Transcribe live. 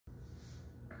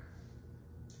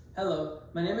Hello,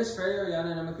 my name is Freddie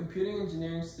Oriana and I'm a computing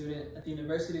engineering student at the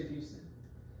University of Houston.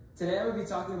 Today I'm going to be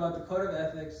talking about the Code of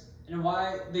Ethics and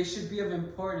why they should be of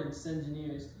importance to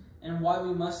engineers and why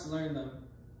we must learn them,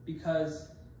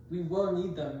 because we will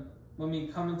need them when we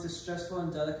come into stressful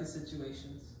and delicate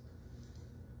situations.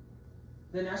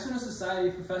 The National Society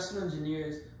of Professional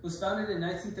Engineers was founded in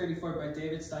 1934 by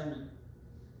David Steinman.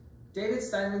 David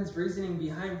Steinman's reasoning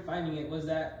behind finding it was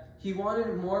that he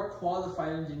wanted more qualified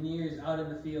engineers out in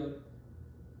the field.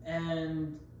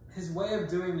 And his way of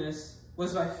doing this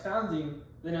was by founding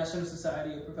the National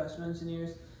Society of Professional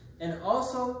Engineers and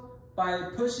also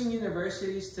by pushing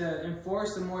universities to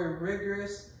enforce a more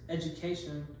rigorous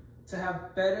education to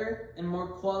have better and more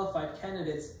qualified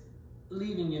candidates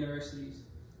leaving universities.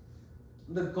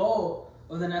 The goal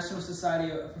of the National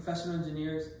Society of Professional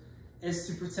Engineers is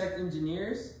to protect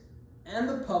engineers and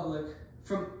the public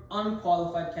from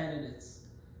unqualified candidates.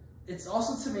 It's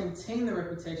also to maintain the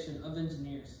reputation of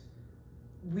engineers.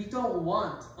 We don't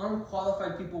want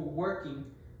unqualified people working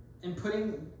and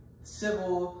putting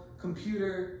civil,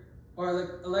 computer,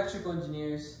 or electrical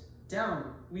engineers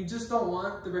down. We just don't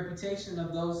want the reputation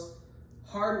of those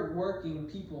hard-working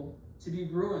people to be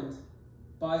ruined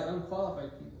by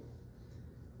unqualified people.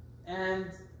 And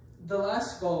the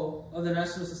last goal of the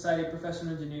National Society of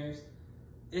Professional Engineers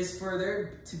is for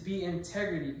there to be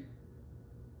integrity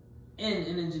in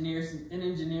an engineer's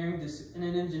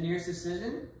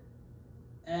decision.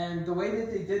 And the way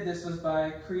that they did this was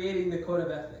by creating the Code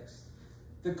of Ethics.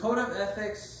 The Code of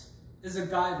Ethics is a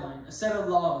guideline, a set of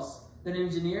laws that an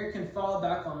engineer can fall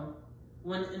back on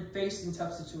when facing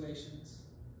tough situations.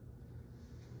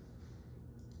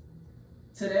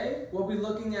 Today, we'll be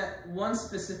looking at one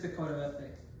specific Code of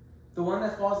Ethics, the one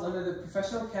that falls under the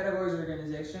Professional Categories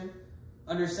Organization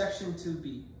under Section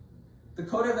 2B. The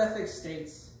Code of Ethics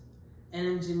states, an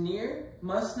engineer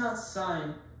must not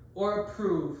sign or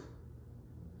approve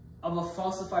of a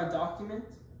falsified document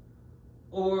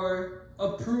or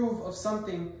approve of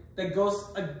something that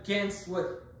goes against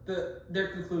their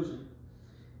conclusion.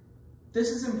 This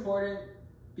is important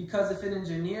because if an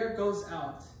engineer goes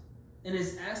out and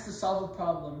is asked to solve a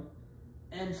problem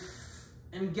and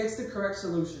gets the correct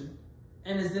solution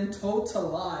and is then told to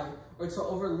lie or to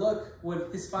overlook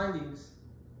his findings,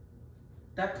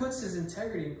 that puts his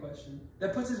integrity in question.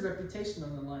 That puts his reputation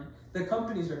on the line, the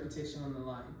company's reputation on the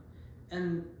line.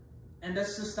 And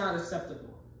that's just not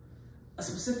acceptable. A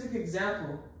specific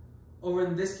example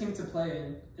when this came to play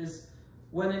in is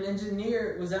when an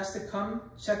engineer was asked to come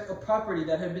check a property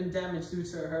that had been damaged due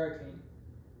to a hurricane.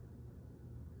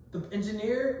 The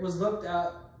engineer was looked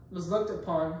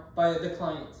upon by the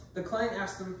client. The client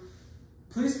asked him,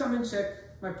 please come and check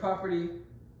my property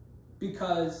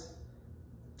because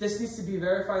this needs to be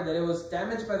verified that it was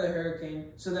damaged by the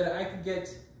hurricane so that I could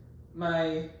get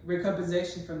my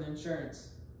recompensation from the insurance.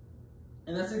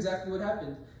 And that's exactly what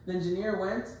happened. The engineer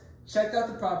went, checked out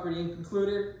the property, and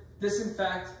concluded this in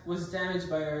fact was damaged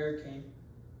by a hurricane.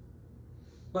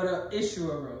 But an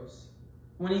issue arose.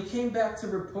 When he came back to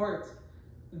report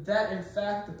that in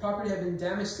fact the property had been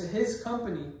damaged to his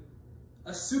company,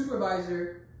 a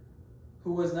supervisor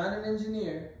who was not an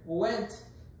engineer went,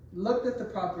 looked at the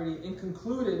property, and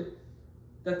concluded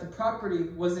that the property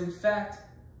was in fact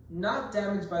not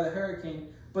damaged by the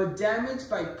hurricane, but damaged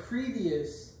by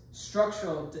previous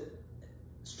structural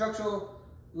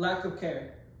lack of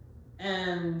care.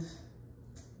 And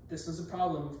this was a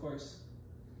problem, of course.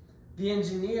 The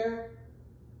engineer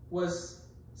was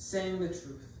saying the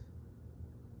truth.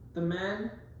 The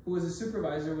man who was a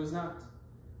supervisor was not.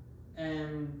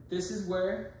 And this is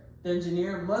where the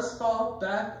engineer must fall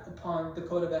back upon the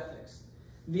Code of Ethics.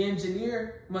 The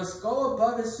engineer must go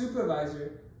above his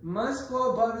supervisor, must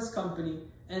go above his company,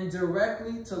 and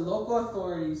directly to local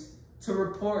authorities to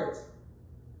report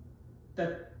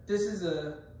that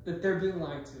that they're being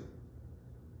lied to.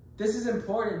 This is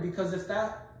important because if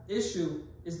that issue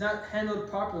is not handled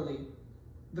properly,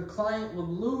 the client will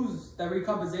lose that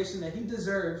recompensation that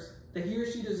he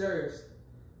or she deserves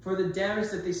for the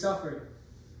damage that they suffered.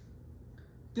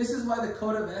 This is why the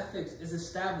Code of Ethics is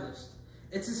established.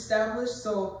 It's established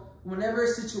so whenever a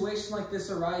situation like this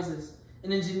arises,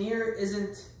 an engineer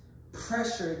isn't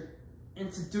pressured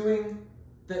into doing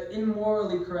the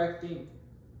immorally correct thing.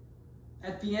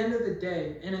 At the end of the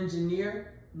day, an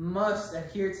engineer must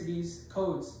adhere to these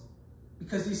codes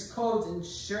because these codes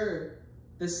ensure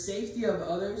the safety of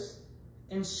others,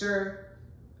 ensure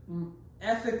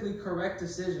ethically correct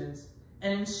decisions,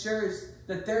 and ensures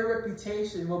that their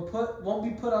reputation won't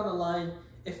be put on the line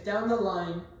if down the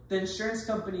line the insurance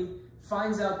company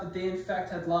finds out that they in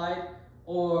fact had lied,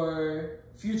 or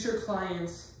future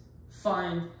clients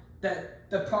find that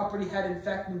the property had in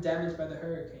fact been damaged by the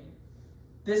hurricane.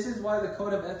 This is why the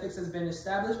Code of Ethics has been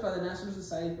established by the National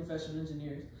Society of Professional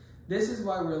Engineers. This is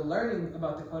why we're learning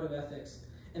about the Code of Ethics.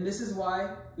 And this is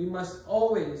why we must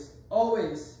always,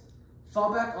 always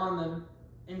fall back on them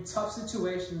in tough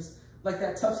situations, like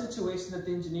that tough situation that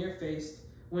the engineer faced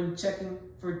when checking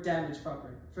for damaged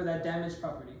property, for that damaged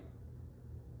property.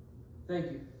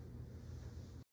 Thank you.